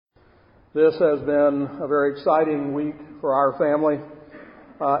This has been a very exciting week for our family,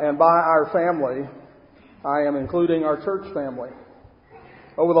 and by our family, I am including our church family.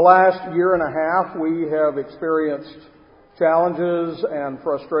 Over the last year and a half, we have experienced challenges and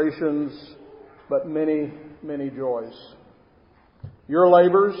frustrations, but many, many joys. Your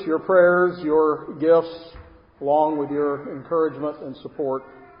labors, your prayers, your gifts, along with your encouragement and support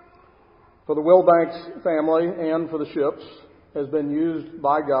for the Wilbanks family and for the Ships, has been used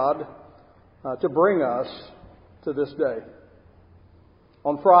by God to bring us to this day.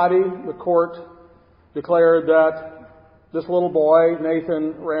 On Friday, the court declared that this little boy,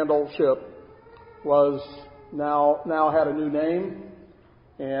 Nathan Randall Ship, was now had a new name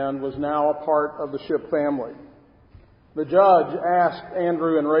and was now a part of the Ship family. The judge asked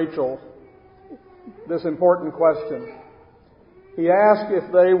Andrew and Rachel this important question. He asked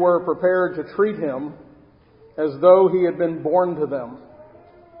if they were prepared to treat him as though he had been born to them,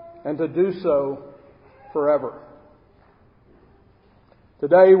 and to do so forever.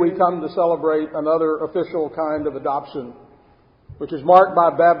 Today we come to celebrate another official kind of adoption, which is marked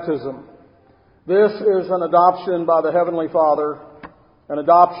by baptism. This is an adoption by the Heavenly Father, an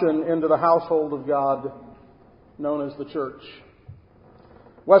adoption into the household of God, known as the church.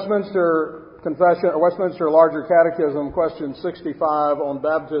 Westminster Confession, or Westminster Larger Catechism, question 65 on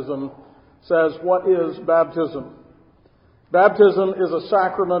baptism says, "What is baptism? Baptism is a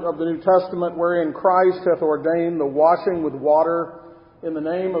sacrament of the New Testament wherein Christ hath ordained the washing with water in the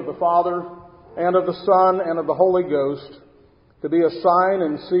name of the Father and of the Son and of the Holy Ghost to be a sign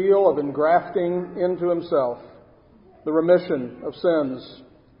and seal of engrafting into himself the remission of sins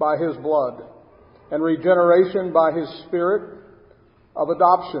by his blood and regeneration by his Spirit, of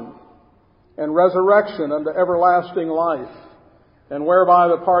adoption and resurrection unto everlasting life, and whereby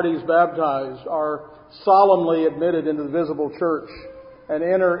the parties baptized are solemnly admitted into the visible church and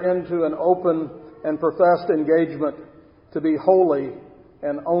enter into an open and professed engagement to be holy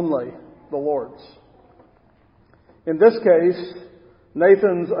and only the Lord's." In this case,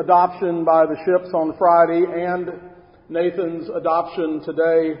 Nathan's adoption by the Ships on Friday and Nathan's adoption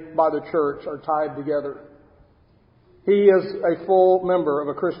today by the church are tied together. He is a full member of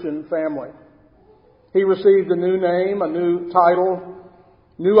a Christian family. He received a new name, a new title,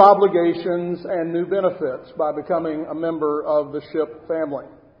 new obligations, and new benefits by becoming a member of the Ship family.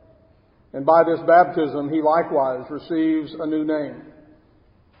 And by this baptism, he likewise receives a new name,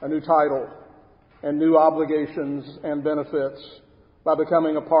 a new title, and new obligations and benefits by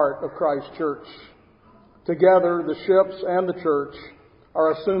becoming a part of Christ's church. Together, the Ships and the church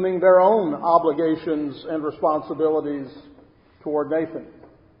are assuming their own obligations and responsibilities toward Nathan.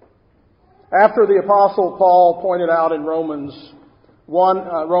 After the Apostle Paul pointed out in Romans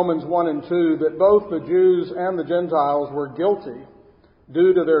 1 and 2 that both the Jews and the Gentiles were guilty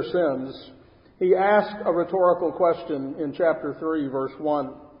due to their sins, he asked a rhetorical question in chapter 3, verse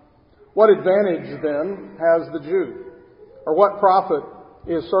 1. What advantage then has the Jew? Or what profit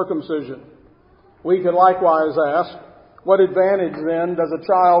is circumcision? We can likewise ask, what advantage then does a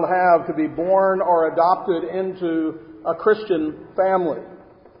child have to be born or adopted into a Christian family?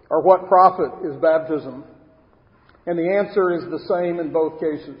 Or what profit is baptism? And the answer is the same in both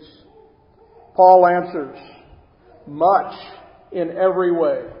cases. Paul answers, much in every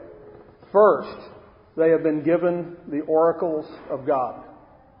way. First, they have been given the oracles of God,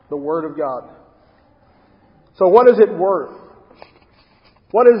 the Word of God. So what is it worth?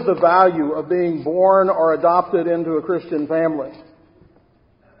 What is the value of being born or adopted into a Christian family?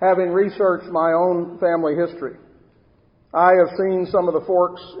 Having researched my own family history, I have seen some of the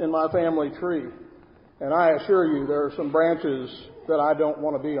forks in my family tree, and I assure you there are some branches that I don't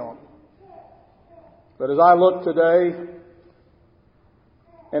want to be on. But as I look today,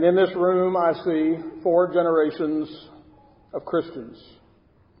 and in this room I see 4 generations of Christians,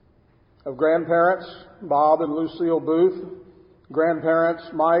 of grandparents, Bob and Lucille Booth, grandparents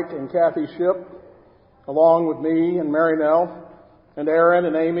Mike and Kathy Ship, along with me and Mary Nell, and Aaron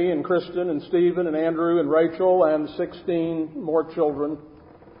and Amy and Kristen and Stephen and Andrew and Rachel and 16 more children.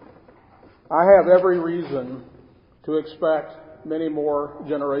 I have every reason to expect many more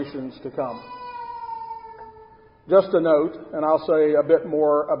generations to come. Just a note, and I'll say a bit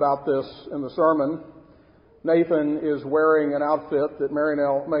more about this in the sermon, Nathan is wearing an outfit that Mary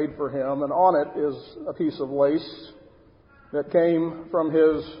Nell made for him, and on it is a piece of lace that came from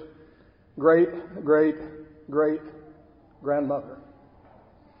his great-great-great-grandmother.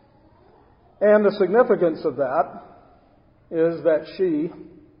 And the significance of that is that she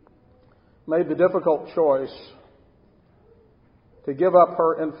made the difficult choice to give up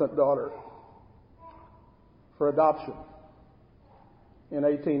her infant daughter for adoption. in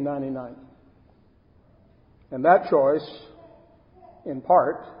 1899. And that choice, in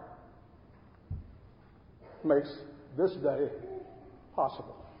part, makes this day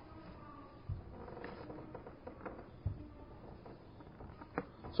possible.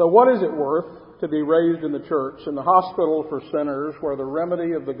 So what is it worth to be raised in the church, in the hospital for sinners, where the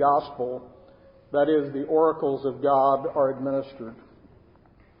remedy of the gospel, that is, the oracles of God, are administered?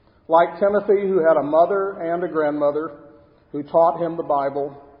 Like Timothy, who had a mother and a grandmother who taught him the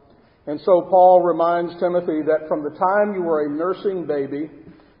Bible, and so Paul reminds Timothy that from the time you were a nursing baby,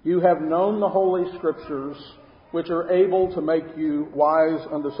 you have known the Holy Scriptures, which are able to make you wise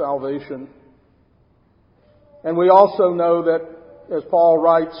unto salvation. And we also know that, as Paul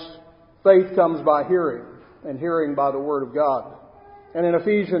writes, faith comes by hearing, and hearing by the Word of God. And in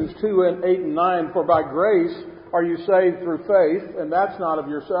Ephesians 2 and 8 and 9, for by grace are you saved through faith, and that's not of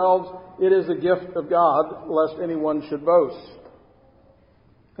yourselves, it is a gift of God, lest anyone should boast.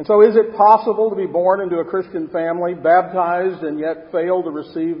 And so is it possible to be born into a Christian family, baptized, and yet fail to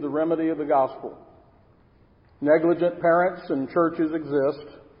receive the remedy of the gospel? Negligent parents and churches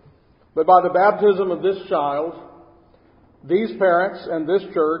exist, but by the baptism of this child, these parents and this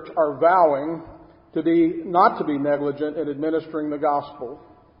church are vowing not to be negligent in administering the gospel,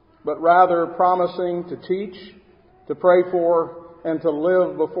 but rather promising to teach, to pray for, and to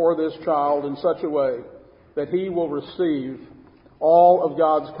live before this child in such a way that he will receive all of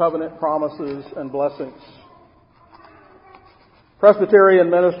God's covenant promises and blessings. Presbyterian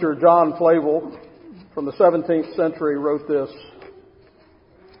minister John Flavel from the 17th century wrote this: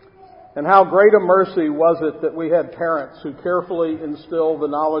 "And how great a mercy was it that we had parents who carefully instilled the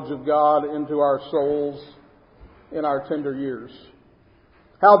knowledge of God into our souls in our tender years.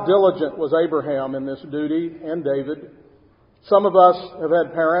 How diligent was Abraham in this duty, and David. Some of us have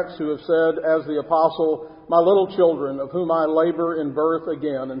had parents who have said, as the apostle, 'My little children, of whom I labor in birth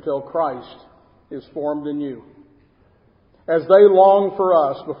again until Christ is formed in you.' As they longed for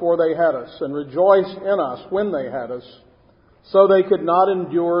us before they had us, and rejoiced in us when they had us, so they could not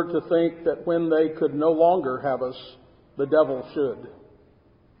endure to think that when they could no longer have us, the devil should.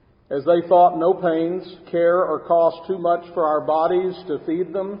 As they thought no pains, care, or cost too much for our bodies to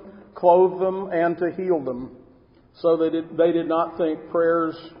feed them, clothe them, and to heal them, so they did not think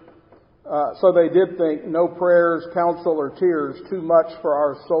prayers. So they did think no prayers, counsel, or tears too much for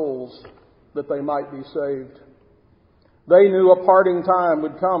our souls, that they might be saved. They knew a parting time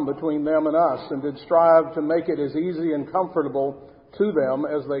would come between them and us, and did strive to make it as easy and comfortable to them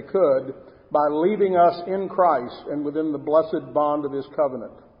as they could by leaving us in Christ and within the blessed bond of His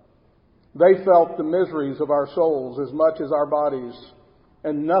covenant. They felt the miseries of our souls as much as our bodies,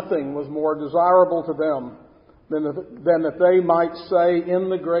 and nothing was more desirable to them than that they might say in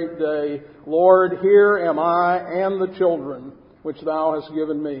the great day, 'Lord, here am I and the children which Thou hast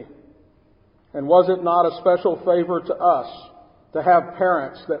given me.' And was it not a special favor to us to have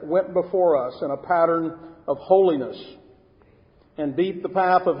parents that went before us in a pattern of holiness and beat the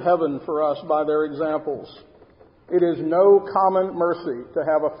path of heaven for us by their examples? It is no common mercy to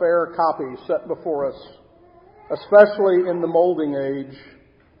have a fair copy set before us, especially in the molding age.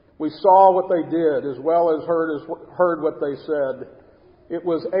 We saw what they did as well as heard what they said. It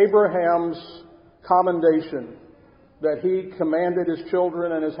was Abraham's commendation that he commanded his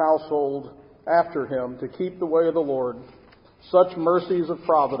children and his household after him to keep the way of the Lord. Such mercies of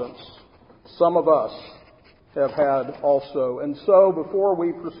providence some of us have had also. And so, before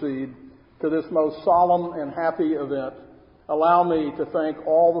we proceed to this most solemn and happy event, allow me to thank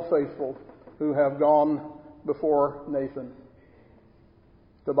all the faithful who have gone before Nathan.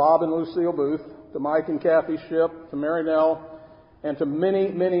 To Bob and Lucille Booth, to Mike and Kathy Shipp, to Mary Nell, and to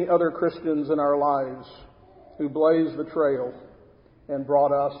many, many other Christians in our lives who blazed the trail and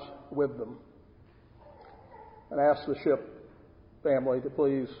brought us with them. And ask the Shipp family to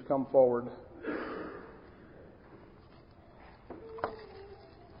please come forward.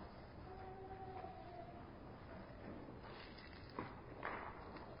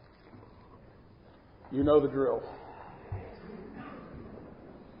 You know the drill.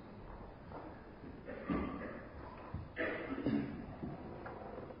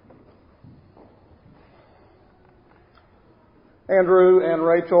 Andrew and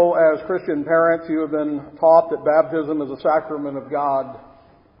Rachel, as Christian parents, you have been taught that baptism is a sacrament of God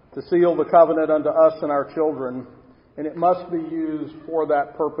to seal the covenant unto us and our children, and it must be used for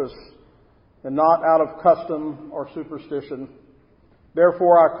that purpose and not out of custom or superstition.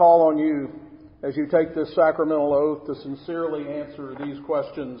 Therefore, I call on you, as you take this sacramental oath, to sincerely answer these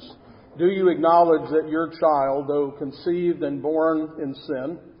questions. Do you acknowledge that your child, though conceived and born in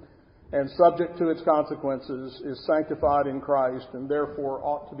sin, and subject to its consequences, is sanctified in Christ and therefore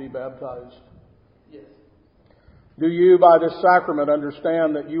ought to be baptized? Yes. Do you, by this sacrament,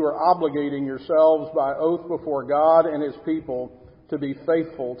 understand that you are obligating yourselves by oath before God and His people to be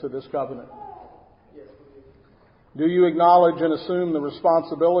faithful to this covenant? Yes. Do you acknowledge and assume the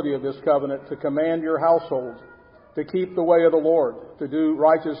responsibility of this covenant to command your household, to keep the way of the Lord, to do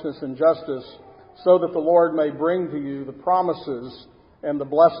righteousness and justice, so that the Lord may bring to you the promises and the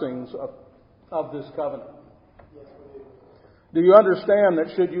blessings of this covenant? Yes, we do. Do you understand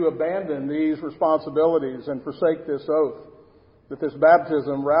that should you abandon these responsibilities and forsake this oath, that this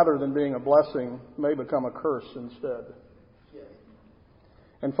baptism, rather than being a blessing, may become a curse instead? Yes.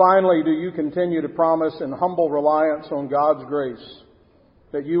 And finally, do you continue to promise in humble reliance on God's grace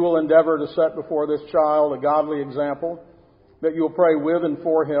that you will endeavor to set before this child a godly example, that you will pray with and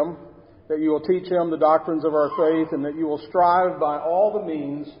for him, that you will teach him the doctrines of our faith, and that you will strive by all the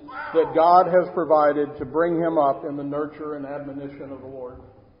means that God has provided to bring him up in the nurture and admonition of the Lord?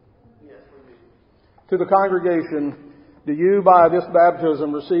 Yes, we do. To the congregation, do you by this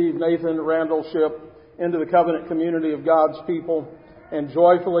baptism receive Nathan Randall Shipp into the covenant community of God's people and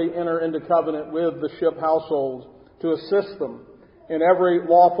joyfully enter into covenant with the Shipp household to assist them in every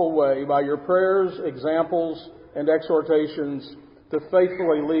lawful way by your prayers, examples, and exhortations to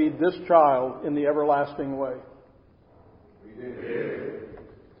faithfully lead this child in the everlasting way? We do.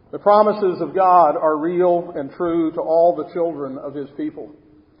 The promises of God are real and true to all the children of His people.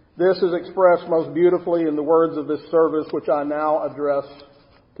 This is expressed most beautifully in the words of this service, which I now address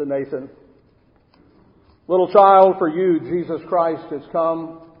to Nathan. Little child, for you Jesus Christ has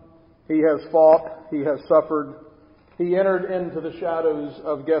come. He has fought. He has suffered. He entered into the shadows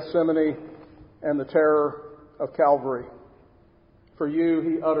of Gethsemane and the terror of Calvary. For you,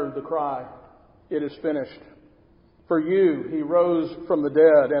 He uttered the cry, "It is finished." For you, He rose from the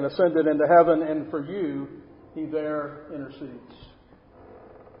dead and ascended into heaven, and for you, He there intercedes.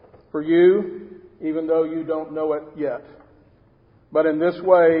 For you, even though you don't know it yet. But in this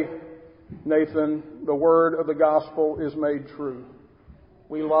way, Nathan, the word of the gospel is made true.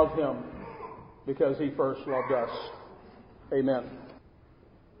 We love Him because He first loved us. Amen.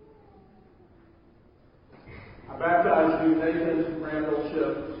 I baptize you, Nathan Randall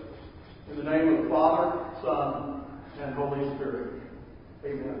Shipp, in the name of the Father, Son, and Holy Spirit.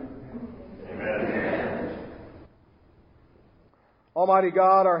 Amen. Amen. Almighty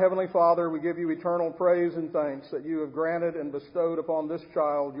God, our Heavenly Father, we give you eternal praise and thanks that you have granted and bestowed upon this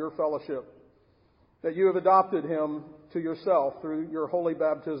child your fellowship, that you have adopted him to yourself through your holy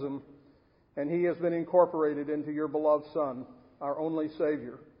baptism, and he has been incorporated into your beloved Son, our only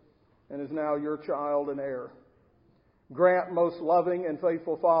Savior, and is now your child and heir. Grant, most loving and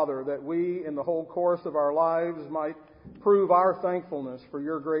faithful Father, that we, in the whole course of our lives, might prove our thankfulness for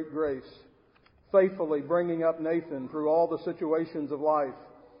your great grace, faithfully bringing up Nathan through all the situations of life,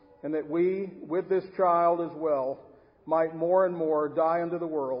 and that we, with this child as well, might more and more die unto the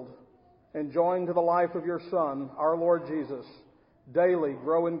world, and join to the life of your Son, our Lord Jesus, daily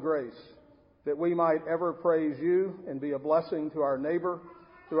grow in grace, that we might ever praise you and be a blessing to our neighbor,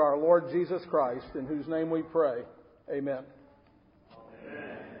 through our Lord Jesus Christ, in whose name we pray. Amen.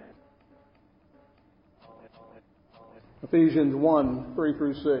 Amen. Ephesians 1, 3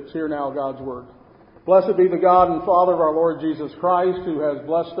 through 6. Hear now God's word. Blessed be the God and Father of our Lord Jesus Christ, who has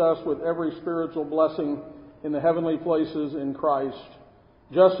blessed us with every spiritual blessing in the heavenly places in Christ,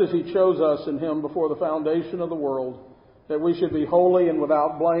 just as He chose us in Him before the foundation of the world, that we should be holy and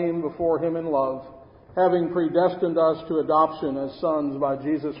without blame before Him in love, having predestined us to adoption as sons by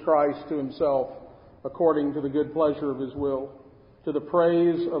Jesus Christ to Himself, according to the good pleasure of His will, to the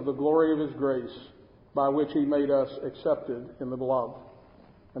praise of the glory of His grace, by which He made us accepted in the Beloved.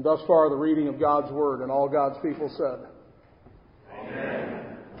 And thus far the reading of God's Word, and all God's people said.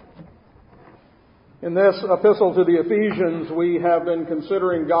 Amen. In this epistle to the Ephesians, we have been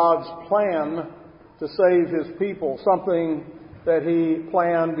considering God's plan to save His people, something that He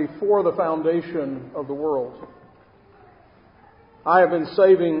planned before the foundation of the world. I have been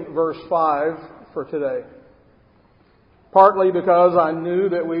saving verse 5 for today, partly because I knew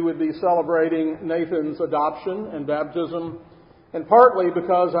that we would be celebrating Nathan's adoption and baptism, and partly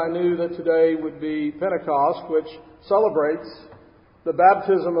because I knew that today would be Pentecost, which celebrates the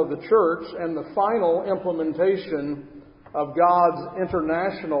baptism of the church and the final implementation of God's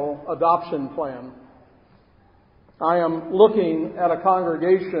international adoption plan. I am looking at a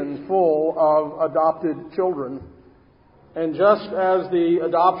congregation full of adopted children, and just as the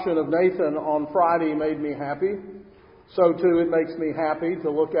adoption of Nathan on Friday made me happy, so too it makes me happy to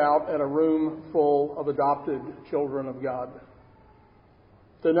look out at a room full of adopted children of God.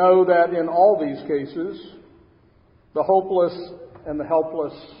 to know that in all these cases, the hopeless and the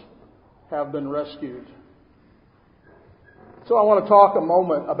helpless have been rescued. So I want to talk a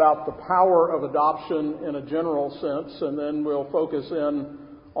moment about the power of adoption in a general sense, and then we'll focus in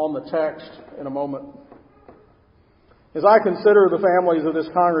on the text in a moment. As I consider the families of this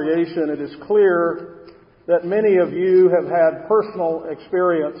congregation, it is clear that many of you have had personal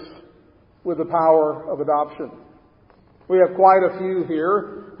experience with the power of adoption. We have quite a few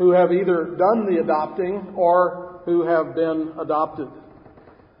here who have either done the adopting or who have been adopted.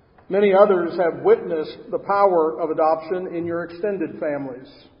 Many others have witnessed the power of adoption in your extended families.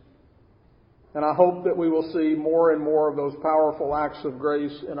 And I hope that we will see more and more of those powerful acts of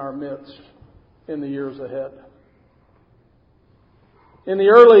grace in our midst in the years ahead. In the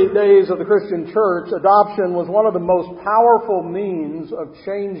early days of the Christian church, adoption was one of the most powerful means of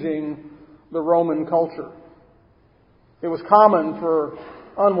changing the Roman culture. It was common for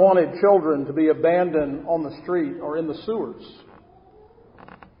unwanted children to be abandoned on the street or in the sewers.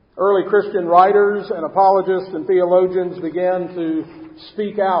 Early Christian writers and apologists and theologians began to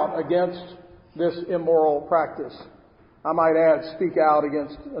speak out against this immoral practice. I might add, speak out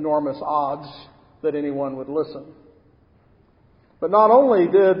against enormous odds that anyone would listen. But not only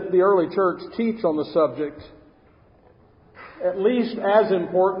did the early church teach on the subject, at least as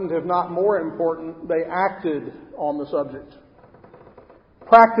important, if not more important, they acted on the subject.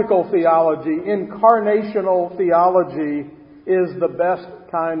 Practical theology, incarnational theology, is the best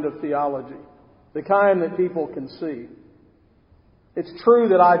kind of theology, the kind that people can see. It's true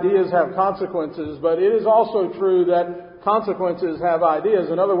that ideas have consequences, but it is also true that consequences have ideas.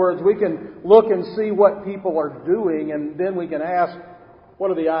 In other words, we can look and see what people are doing, and then we can ask, what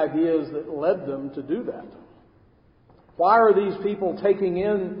are the ideas that led them to do that? Why are these people taking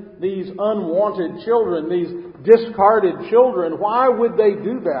in these unwanted children, these discarded children? Why would they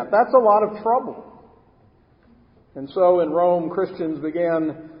do that? That's a lot of trouble. And so in Rome, Christians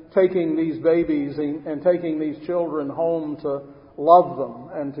began taking these babies and taking these children home to love them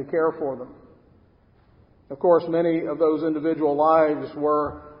and to care for them. Of course, many of those individual lives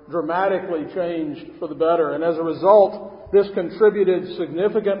were dramatically changed for the better. And as a result, this contributed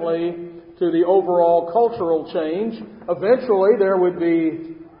significantly to the overall cultural change. Eventually, there would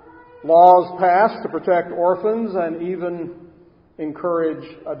be laws passed to protect orphans and even encourage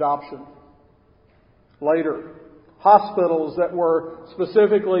adoption. Later, hospitals that were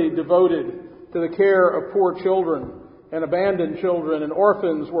specifically devoted to the care of poor children and abandoned children and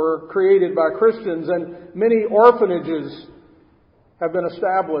orphans were created by Christians, and many orphanages have been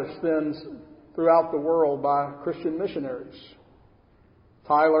established then throughout the world by Christian missionaries.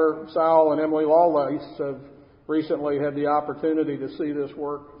 Tyler, Sal, and Emily Lawless have recently had the opportunity to see this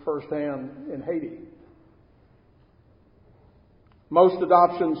work firsthand in Haiti. Most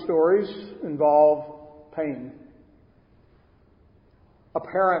adoption stories involve pain,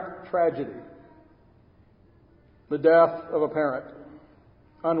 apparent tragedy, the death of a parent,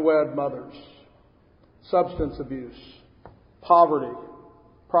 unwed mothers, substance abuse, poverty,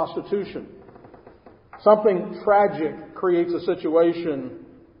 prostitution. Something tragic creates a situation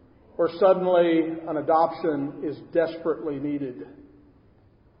where suddenly an adoption is desperately needed.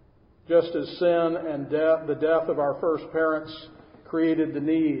 Just as sin and the death of our first parents created the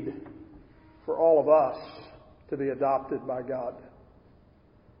need for all of us to be adopted by God.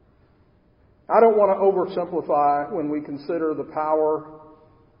 I don't want to oversimplify when we consider the power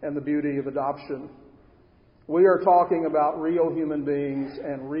and the beauty of adoption. We are talking about real human beings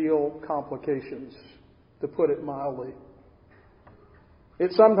and real complications, to put it mildly.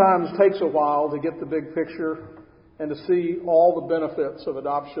 It sometimes takes a while to get the big picture and to see all the benefits of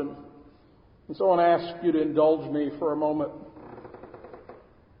adoption. And so I want to ask you to indulge me for a moment.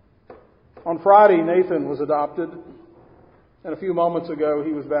 On Friday, Nathan was adopted, and a few moments ago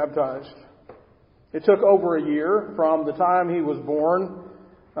he was baptized. It took over a year from the time he was born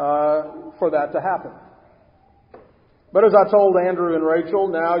for that to happen. But as I told Andrew and Rachel,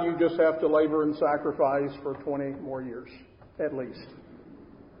 now you just have to labor and sacrifice for 20 more years, at least.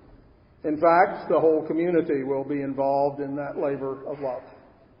 In fact, the whole community will be involved in that labor of love.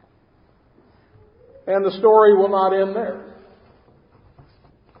 And the story will not end there.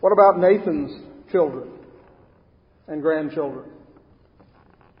 What about Nathan's children and grandchildren?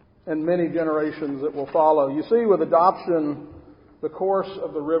 And many generations that will follow. You see, with adoption, the course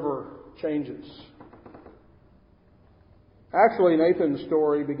of the river changes. Actually, Nathan's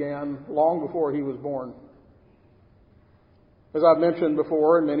story began long before he was born. As I've mentioned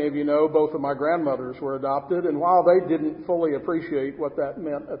before, and many of you know, both of my grandmothers were adopted, and while they didn't fully appreciate what that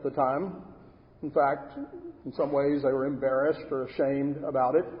meant at the time, in fact, In some ways, they were embarrassed or ashamed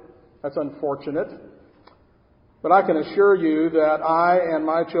about it. That's unfortunate. But I can assure you that I and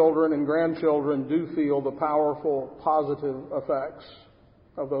my children and grandchildren do feel the powerful, positive effects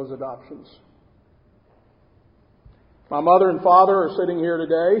of those adoptions. My mother and father are sitting here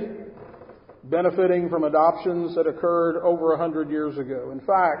today, benefiting from adoptions that occurred over 100 years ago. In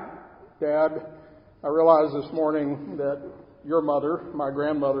fact, Dad, I realized this morning that your mother, my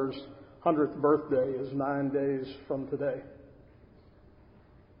grandmother's 100th birthday, is 9 days from today.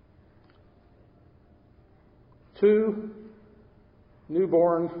 2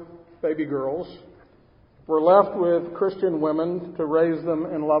 newborn baby girls were left with Christian women to raise them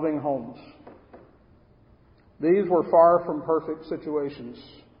in loving homes. These were far from perfect situations.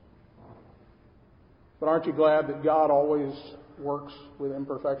 But aren't you glad that God always works with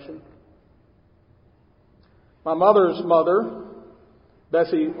imperfection? My mother's mother,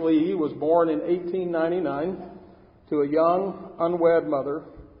 Bessie Lee, was born in 1899 to a young, unwed mother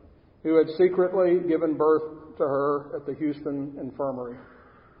who had secretly given birth to her at the Houston Infirmary.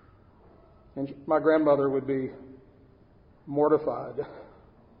 And my grandmother would be mortified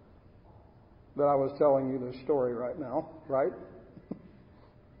that I was telling you this story right now, right?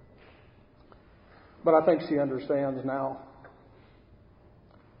 But I think she understands now.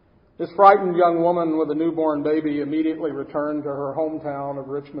 This frightened young woman with a newborn baby immediately returned to her hometown of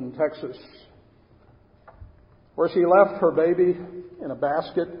Richmond, Texas, where she left her baby in a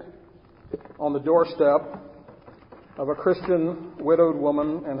basket on the doorstep of a Christian widowed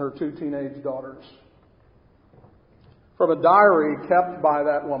woman and her 2 teenage daughters. From a diary kept by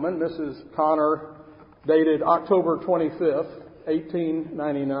that woman, Mrs. Connor, dated October 25th,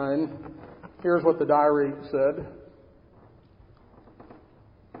 1899, here's what the diary said.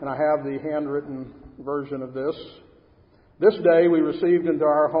 And I have the handwritten version of this. This day we received into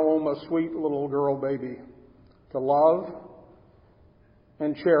our home a sweet little girl baby to love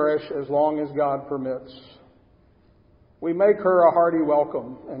and cherish as long as God permits. We make her a hearty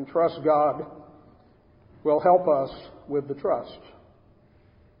welcome and trust God will help us with the trust.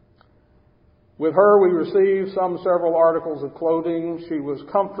 With her we received several articles of clothing. She was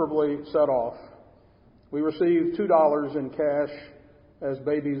comfortably set off. We received $2 in cash as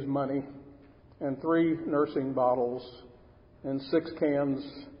baby's money and 3 nursing bottles and 6 cans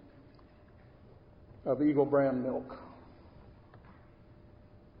of Eagle brand milk.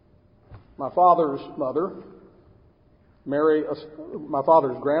 My father's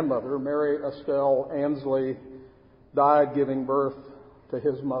grandmother, Mary Estelle Ansley, died giving birth to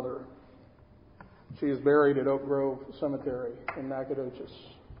his mother. She is buried at Oak Grove Cemetery in Nacogdoches.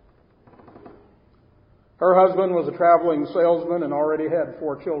 Her husband was a traveling salesman and already had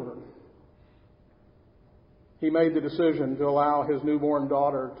 4 children. He made the decision to allow his newborn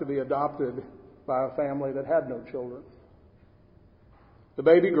daughter to be adopted by a family that had no children. The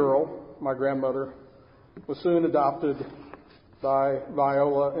baby girl, my grandmother, was soon adopted by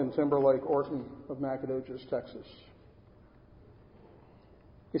Viola and Timberlake Orton of Nacogdoches, Texas.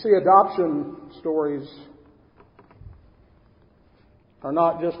 You see, adoption stories are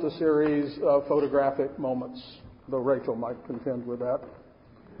not just a series of photographic moments, though Rachel might contend with that.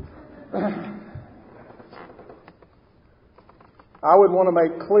 I would want to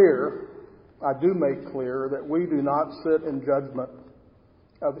make clear, I do make clear, that we do not sit in judgment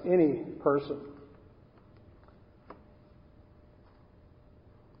of any person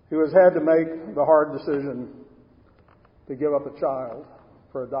who has had to make the hard decision to give up a child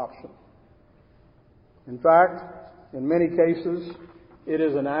for adoption. In fact, in many cases, it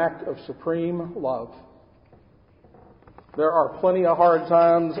is an act of supreme love. There are plenty of hard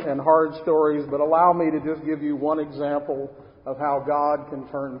times and hard stories, but allow me to just give you one example of how God can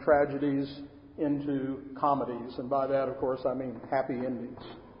turn tragedies into comedies. And by that, of course, I mean happy endings.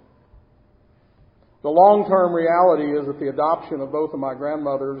 The long-term reality is that the adoption of both of my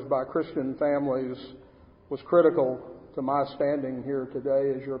grandmothers by Christian families was critical to my standing here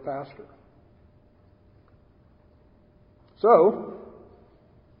today as your pastor. So,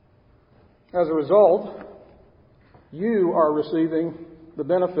 as a result, you are receiving the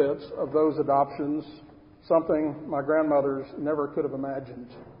benefits of those adoptions, something my grandmothers never could have imagined.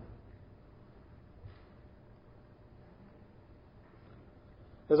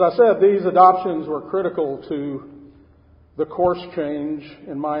 As I said, these adoptions were critical to the course change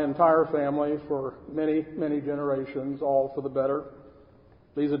in my entire family for many, many generations, all for the better.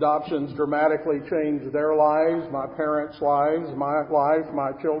 These adoptions dramatically changed their lives, my parents' lives, my life,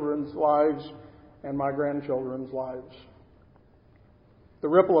 my children's lives, and my grandchildren's lives. The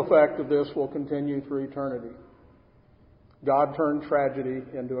ripple effect of this will continue through eternity. God turned tragedy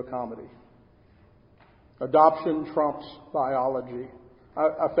into a comedy. Adoption trumps biology.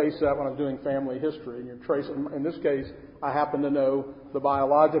 I faced that when I was doing family history. And you're tracing, in this case, I happen to know the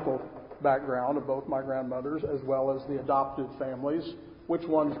biological background of both my grandmothers as well as the adopted families. Which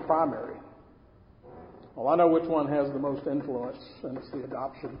one's primary? Well, I know which one has the most influence, and it's the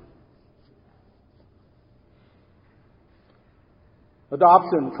adoption.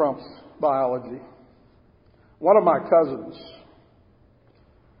 Adoption trumps biology. One of my cousins,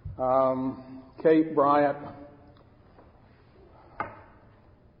 Kate Bryant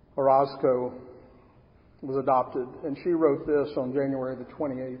Orozco, was adopted, and she wrote this on January the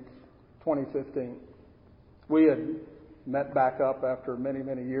 28th, 2015. We had met back up after many,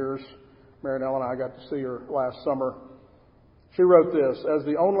 many years. Marinelle and I got to see her last summer. She wrote this: as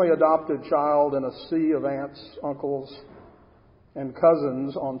the only adopted child in a sea of aunts, uncles, and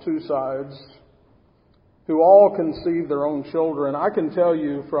cousins on two sides, who all conceive their own children, I can tell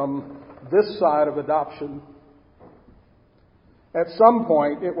you from this side of adoption, at some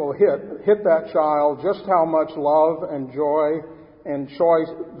point it will hit that child just how much love and joy and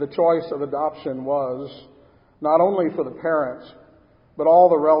the choice of adoption was, not only for the parents, but all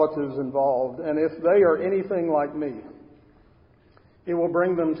the relatives involved. And if they are anything like me, it will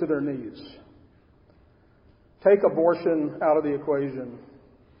bring them to their knees. Take abortion out of the equation.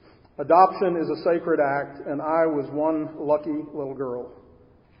 Adoption is a sacred act, and I was one lucky little girl.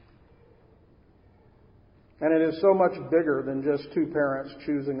 And it is so much bigger than just two parents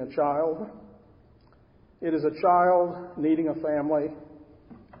choosing a child. It is a child needing a family,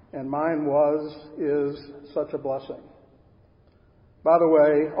 and mine is such a blessing. By the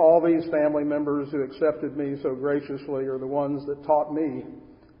way, all these family members who accepted me so graciously are the ones that taught me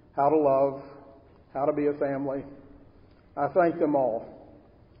how to love, how to be a family. I thank them all.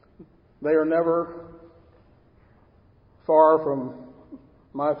 They are never far from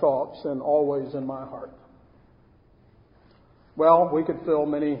my thoughts and always in my heart. Well, we could fill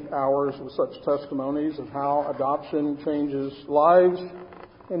many hours with such testimonies of how adoption changes lives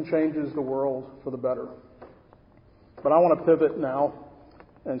and changes the world for the better. But I want to pivot now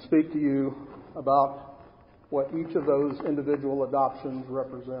and speak to you about what each of those individual adoptions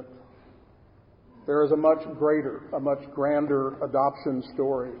represent. There is a much greater, a much grander adoption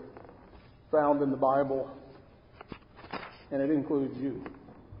story found in the Bible, and it includes you.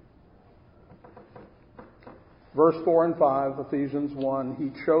 Verse 4 and 5, Ephesians 1,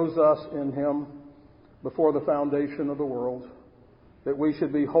 He chose us in Him before the foundation of the world, that we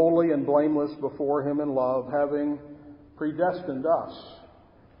should be holy and blameless before Him in love, having predestined us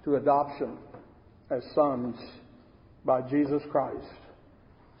to adoption as sons by Jesus Christ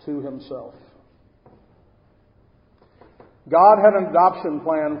to Himself. God had an adoption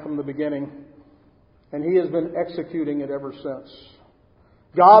plan from the beginning, and He has been executing it ever since.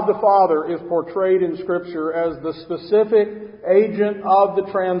 God the Father is portrayed in Scripture as the specific agent of the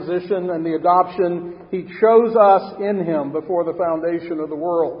transition and the adoption. He chose us in Him before the foundation of the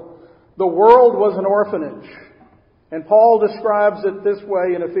world. The world was an orphanage. And Paul describes it this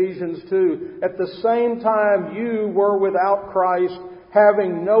way in Ephesians 2. At the same time you were without Christ,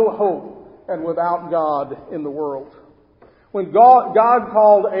 having no hope and without God in the world. When God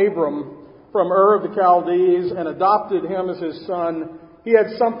called Abram from Ur of the Chaldees and adopted him as His son, He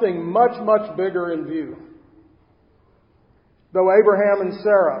had something much, much bigger in view. Though Abraham and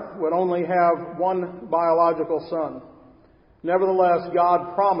Sarah would only have one biological son, nevertheless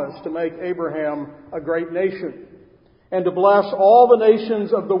God promised to make Abraham a great nation and to bless all the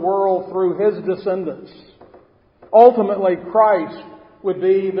nations of the world through his descendants. Ultimately, Christ would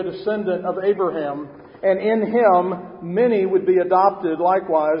be the descendant of Abraham, and in Him many would be adopted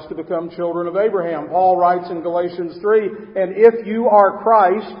likewise to become children of Abraham. Paul writes in Galatians 3, and if you are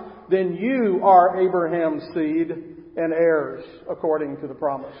Christ, then you are Abraham's seed and heirs according to the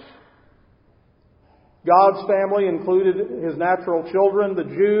promise. God's family included His natural children, the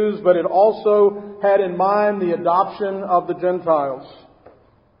Jews, but it also had in mind the adoption of the Gentiles.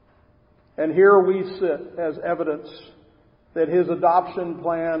 And here we sit as evidence that His adoption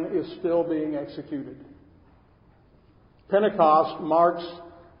plan is still being executed. Pentecost marks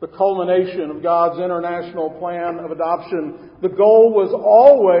the culmination of God's international plan of adoption. The goal was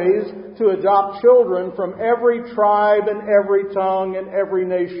always to adopt children from every tribe and every tongue and every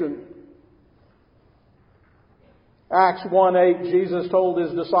nation. Acts 1:8, Jesus told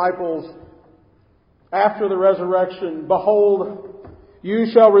His disciples after the resurrection, behold, you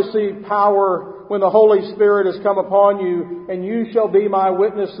shall receive power when the Holy Spirit has come upon you, and you shall be my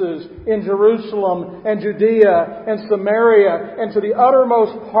witnesses in Jerusalem and Judea and Samaria and to the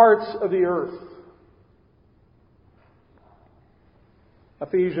uttermost parts of the earth.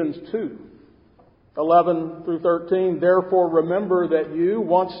 Ephesians 2 11 through 13, therefore remember that you,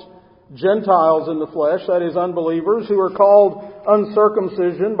 once Gentiles in the flesh, that is unbelievers, who are called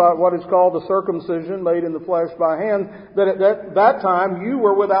uncircumcision by what is called the circumcision made in the flesh by hand, that at that time you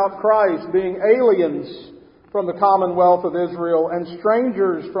were without Christ, being aliens from the commonwealth of Israel and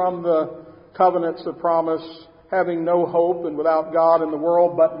strangers from the covenants of promise, having no hope and without God in the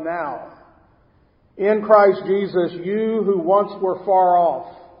world. But now, in Christ Jesus, you who once were far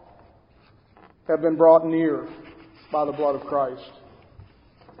off have been brought near by the blood of Christ.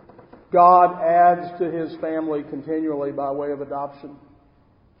 God adds to His family continually by way of adoption.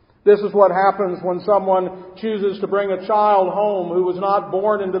 This is what happens when someone chooses to bring a child home who was not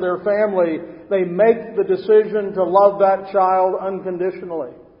born into their family. They make the decision to love that child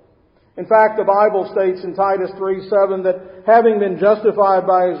unconditionally. In fact, the Bible states in Titus 3:7 that having been justified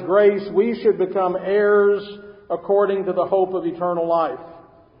by His grace, we should become heirs according to the hope of eternal life.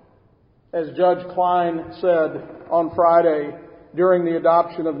 As Judge Klein said on Friday during the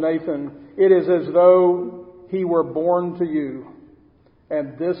adoption of Nathan, it is as though he were born to you,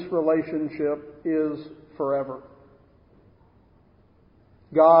 and this relationship is forever.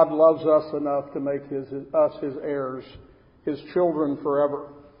 God loves us enough to make us His heirs, His children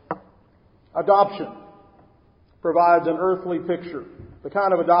forever. Adoption provides an earthly picture. The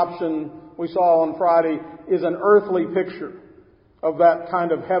kind of adoption we saw on Friday is an earthly picture of that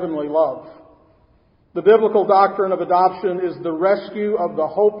kind of heavenly love. The biblical doctrine of adoption is the rescue of the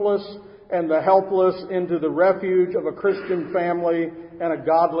hopeless and the helpless into the refuge of a Christian family and a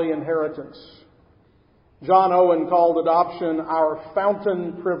godly inheritance. John Owen called adoption our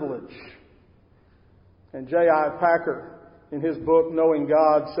fountain privilege. And J.I. Packer, in his book, Knowing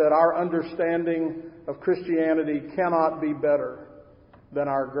God, said, our understanding of Christianity cannot be better than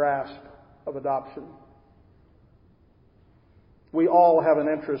our grasp of adoption. We all have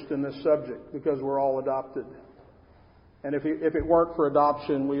an interest in this subject because we're all adopted. And if it weren't for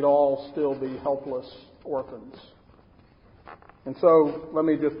adoption, we'd all still be helpless orphans. And so, let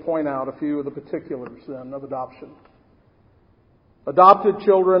me just point out a few of the particulars then of adoption. Adopted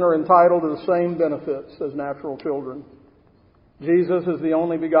children are entitled to the same benefits as natural children. Jesus is the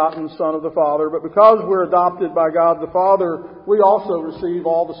only begotten Son of the Father, but because we're adopted by God the Father, we also receive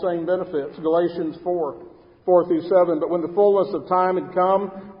all the same benefits. Galatians 4 through 7. But when the fullness of time had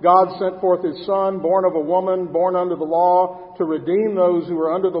come, God sent forth His Son, born of a woman, born under the law, to redeem those who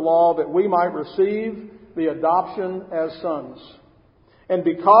were under the law, that we might receive the adoption as sons. And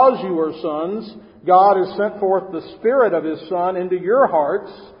because you are sons, God has sent forth the Spirit of His Son into your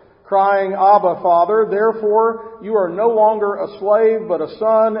hearts, crying, Abba, Father. Therefore, you are no longer a slave, but a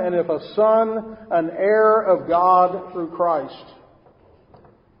son, and if a son, an heir of God through Christ.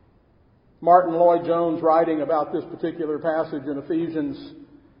 Martin Lloyd-Jones, writing about this particular passage in Ephesians,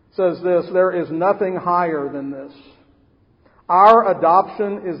 says this, there is nothing higher than this. Our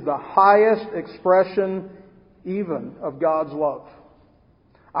adoption is the highest expression even of God's love.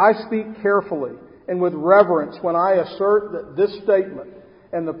 I speak carefully and with reverence when I assert that this statement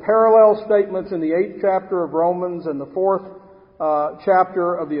and the parallel statements in the 8th chapter of Romans and the 4th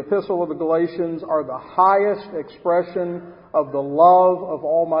chapter of the Epistle of the Galatians are the highest expression of the love of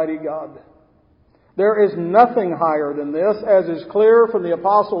Almighty God. There is nothing higher than this, as is clear from the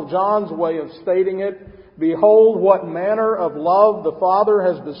Apostle John's way of stating it. Behold, what manner of love the Father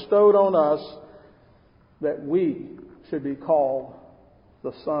has bestowed on us, that we should be called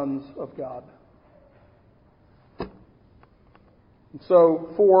the sons of God. And so,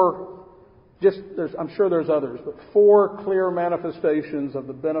 I'm sure there's others, but 4 clear manifestations of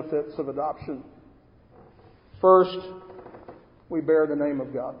the benefits of adoption. First, we bear the name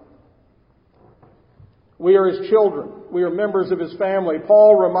of God. We are His children. We are members of His family.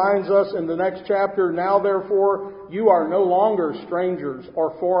 Paul reminds us in the next chapter, now therefore you are no longer strangers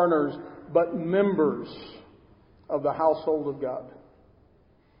or foreigners, but members of the household of God.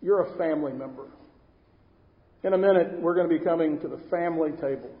 You're a family member. In a minute, we're going to be coming to the family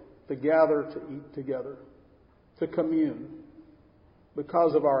table to gather to eat together, to commune,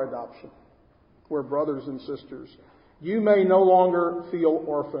 because of our adoption. We're brothers and sisters. You may no longer feel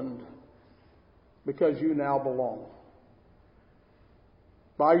orphaned, because you now belong.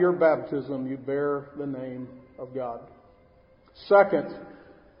 By your baptism, you bear the name of God. Second,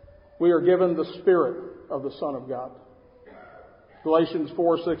 we are given the Spirit of the Son of God. Galatians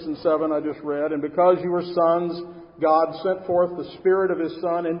 4, 6, and 7 I just read. And because you are sons, God sent forth the Spirit of His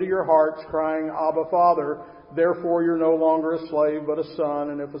Son into your hearts, crying, Abba, Father. Therefore you're no longer a slave, but a son,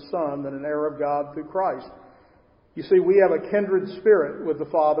 and if a son, then an heir of God through Christ. You see, we have a kindred spirit with the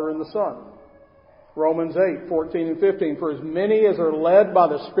Father and the Son. Romans 8, 14 and 15. For as many as are led by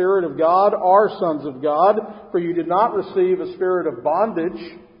the Spirit of God are sons of God. For you did not receive a spirit of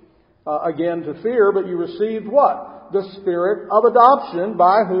bondage, again to fear, but you received what? The Spirit of adoption,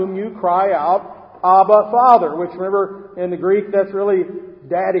 by whom you cry out, Abba, Father. Which, remember, in the Greek, that's really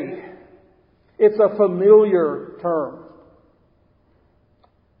daddy. It's a familiar term.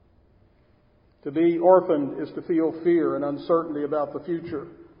 To be orphaned is to feel fear and uncertainty about the future.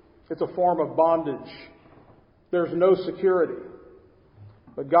 It's a form of bondage. There's no security.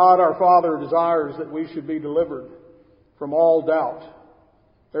 But God our Father desires that we should be delivered from all doubt.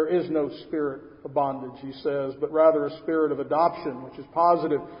 There is no spirit of bondage, he says, but rather a spirit of adoption, which is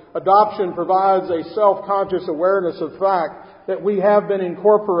positive. Adoption provides a self-conscious awareness of fact that we have been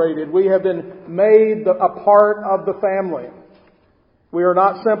incorporated. We have been made a part of the family. We are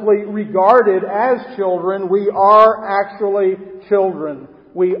not simply regarded as children. We are actually children.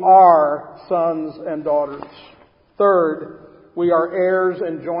 We are sons and daughters. Third, we are heirs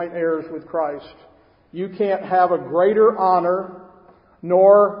and joint heirs with Christ. You can't have a greater honor,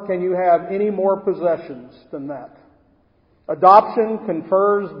 nor can you have any more possessions than that. Adoption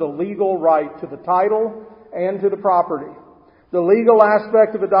confers the legal right to the title and to the property. The legal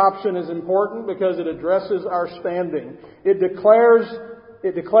aspect of adoption is important because it addresses our standing. It declares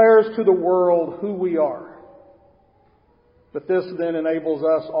to the world who we are. But this then enables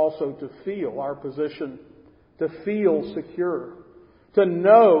us also to feel our position, to feel secure, to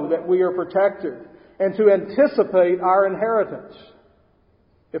know that we are protected, and to anticipate our inheritance.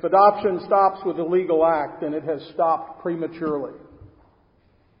 If adoption stops with a legal act, then it has stopped prematurely.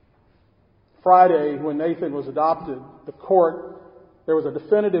 Friday, when Nathan was adopted, there was a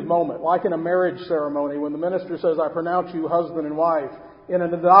definitive moment, like in a marriage ceremony, when the minister says, I pronounce you husband and wife. In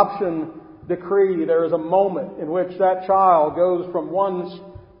an adoption decree, there is a moment in which that child goes from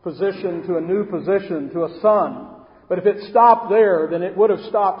one position to a new position, to a son. But if it stopped there, then it would have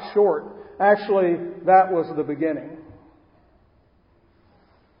stopped short. Actually, that was the beginning.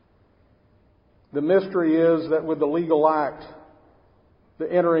 The mystery is that with the legal act,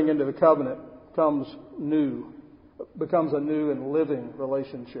 the entering into the covenant becomes a new and living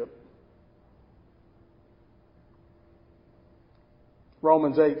relationship.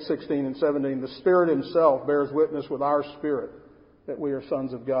 Romans 8, 16 and 17. The Spirit Himself bears witness with our spirit that we are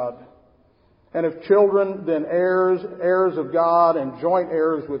sons of God. And if children, then heirs, heirs of God, and joint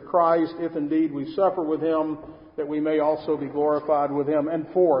heirs with Christ, if indeed we suffer with Him, that we may also be glorified with Him. And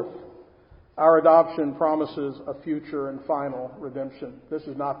fourth, our adoption promises a future and final redemption. This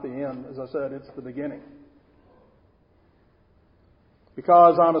is not the end. As I said, it's the beginning.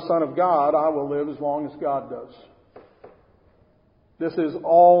 Because I'm a son of God, I will live as long as God does. This is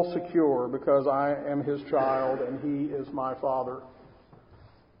all secure because I am His child and He is my Father.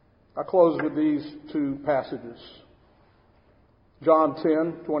 I close with these two passages. John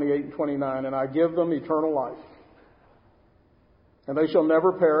 10, 28 and 29. And I give them eternal life, and they shall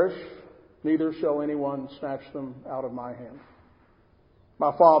never perish, neither shall anyone snatch them out of my hand.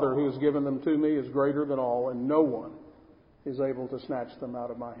 My Father who has given them to me is greater than all, and no one is able to snatch them out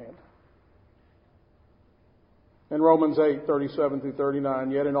of my hand. In Romans 8, 37 through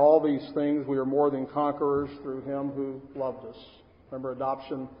 39, yet in all these things we are more than conquerors through Him who loved us. Remember,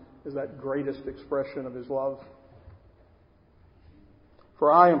 adoption is that greatest expression of His love.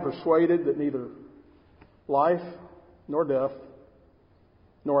 For I am persuaded that neither life, nor death,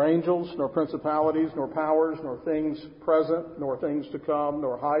 nor angels, nor principalities, nor powers, nor things present, nor things to come,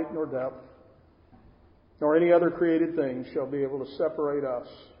 nor height, nor depth, nor any other created thing shall be able to separate us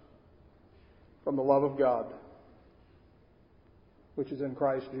from the love of God, which is in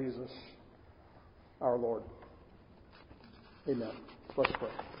Christ Jesus, our Lord. Amen. Let's pray.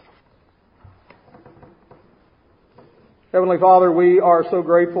 Heavenly Father, we are so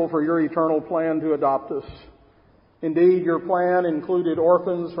grateful for Your eternal plan to adopt us. Indeed, Your plan included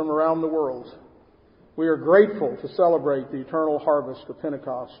orphans from around the world. We are grateful to celebrate the eternal harvest of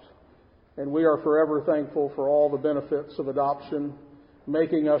Pentecost, and we are forever thankful for all the benefits of adoption,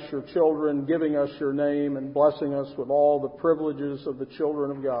 making us Your children, giving us Your name, and blessing us with all the privileges of the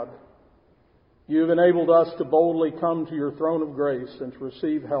children of God. You've enabled us to boldly come to Your throne of grace and to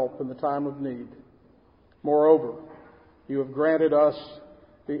receive help in the time of need. Moreover, You have granted us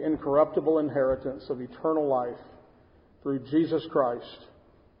the incorruptible inheritance of eternal life through Jesus Christ,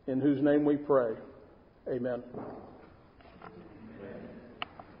 in whose name we pray. Amen.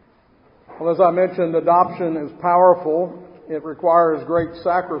 Well, as I mentioned, adoption is powerful. It requires great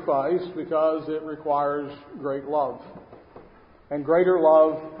sacrifice because it requires great love. And greater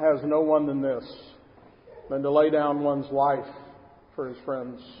love has no one than this, than to lay down one's life for his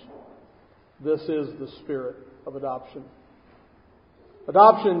friends. This is the spirit of adoption.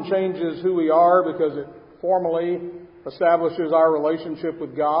 Adoption changes who we are because it formally establishes our relationship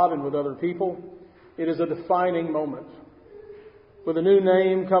with God and with other people. It is a defining moment. With a new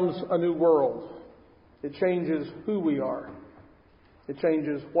name comes a new world. It changes who we are. It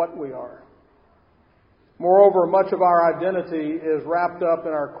changes what we are. Moreover, much of our identity is wrapped up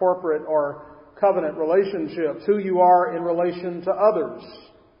in our corporate or covenant relationships, who you are in relation to others.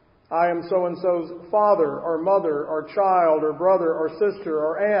 I am so-and-so's father or mother or child or brother or sister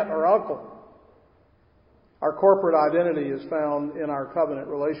or aunt or uncle. Our corporate identity is found in our covenant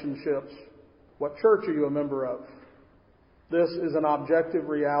relationships. What church are you a member of? This is an objective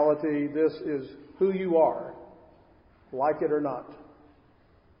reality. This is who you are, like it or not.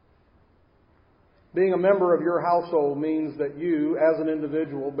 Being a member of your household means that you, as an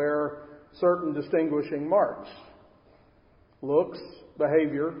individual, bear certain distinguishing marks. Looks,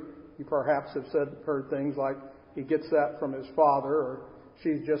 behavior. You perhaps have heard things like, he gets that from his father, or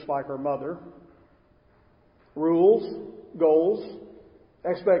she's just like her mother. Rules, goals,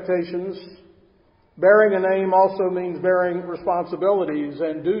 expectations. Bearing a name also means bearing responsibilities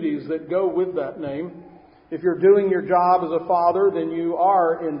and duties that go with that name. If you're doing your job as a father, then you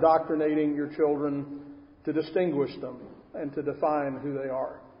are indoctrinating your children to distinguish them and to define who they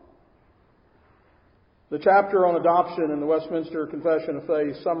are. The chapter on adoption in the Westminster Confession of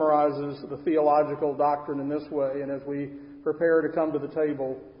Faith summarizes the theological doctrine in this way, and as we prepare to come to the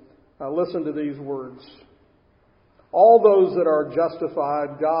table, listen to these words. All those that are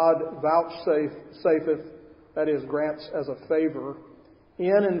justified, God vouchsafeth, that is, grants as a favor,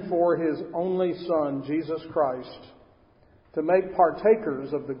 in and for His only Son, Jesus Christ, to make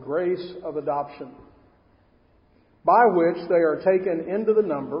partakers of the grace of adoption, by which they are taken into the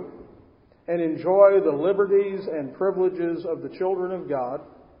number and enjoy the liberties and privileges of the children of God,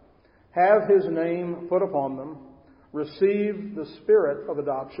 have His name put upon them, receive the spirit of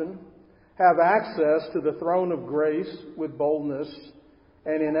adoption, have access to the throne of grace with boldness,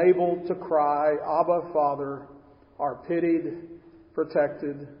 and enabled to cry, Abba, Father, are pitied,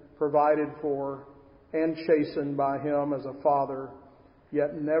 protected, provided for, and chastened by Him as a Father,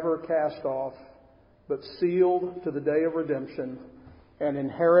 yet never cast off, but sealed to the day of redemption, and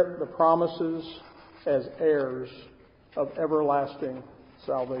inherit the promises as heirs of everlasting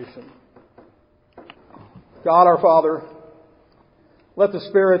salvation. God our Father, let the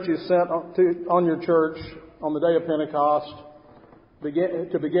Spirit you sent on your church on the day of Pentecost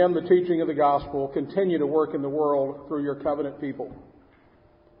to begin the teaching of the gospel continue to work in the world through your covenant people.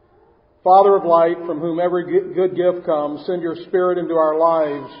 Father of light, from whom every good gift comes, send your Spirit into our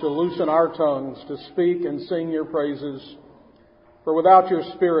lives to loosen our tongues, to speak and sing your praises. For without your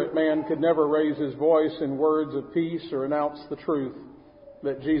Spirit, man could never raise his voice in words of peace or announce the truth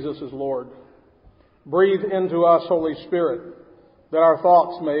that Jesus is Lord. Breathe into us, Holy Spirit, that our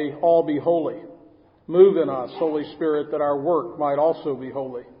thoughts may all be holy. Move in us, Holy Spirit, that our work might also be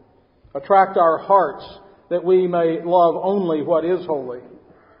holy. Attract our hearts that we may love only what is holy,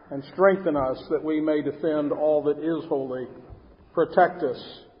 and strengthen us that we may defend all that is holy. Protect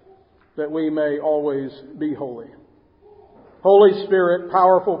us that we may always be holy. Holy Spirit,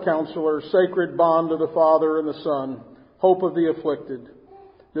 powerful counselor, sacred bond of the Father and the Son, hope of the afflicted,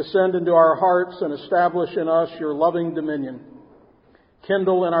 descend into our hearts and establish in us your loving dominion.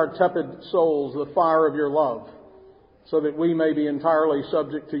 Kindle in our tepid souls the fire of your love, so that we may be entirely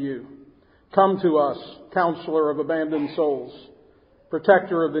subject to you. Come to us, counselor of abandoned souls,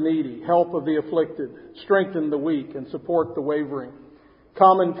 protector of the needy, help of the afflicted, strengthen the weak and support the wavering.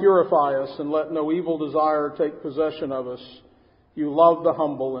 Come and purify us, and let no evil desire take possession of us. You love the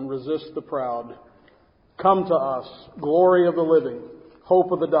humble and resist the proud. Come to us, glory of the living,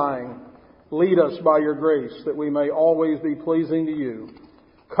 hope of the dying. Lead us by your grace, that we may always be pleasing to you.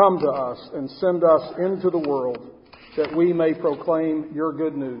 Come to us and send us into the world, that we may proclaim your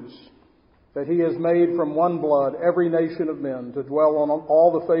good news, that He has made from one blood every nation of men to dwell on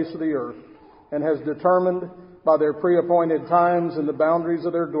all the face of the earth, and has determined by their pre-appointed times and the boundaries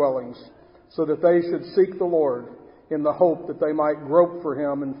of their dwellings, so that they should seek the Lord in the hope that they might grope for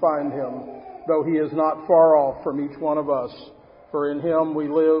Him and find Him, though He is not far off from each one of us. For in Him we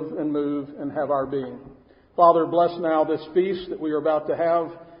live and move and have our being. Father, bless now this feast that we are about to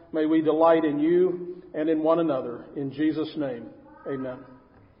have. May we delight in you and in one another. In Jesus' name, amen.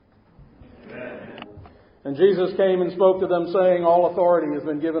 Amen. And Jesus came and spoke to them, saying, All authority has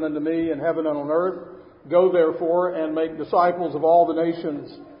been given unto me in heaven and on earth. Go therefore and make disciples of all the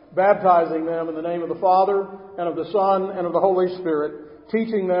nations, baptizing them in the name of the Father and of the Son and of the Holy Spirit,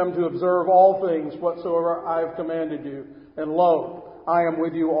 teaching them to observe all things whatsoever I have commanded you. And lo, I am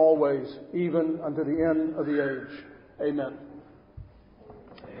with you always, even unto the end of the age. Amen.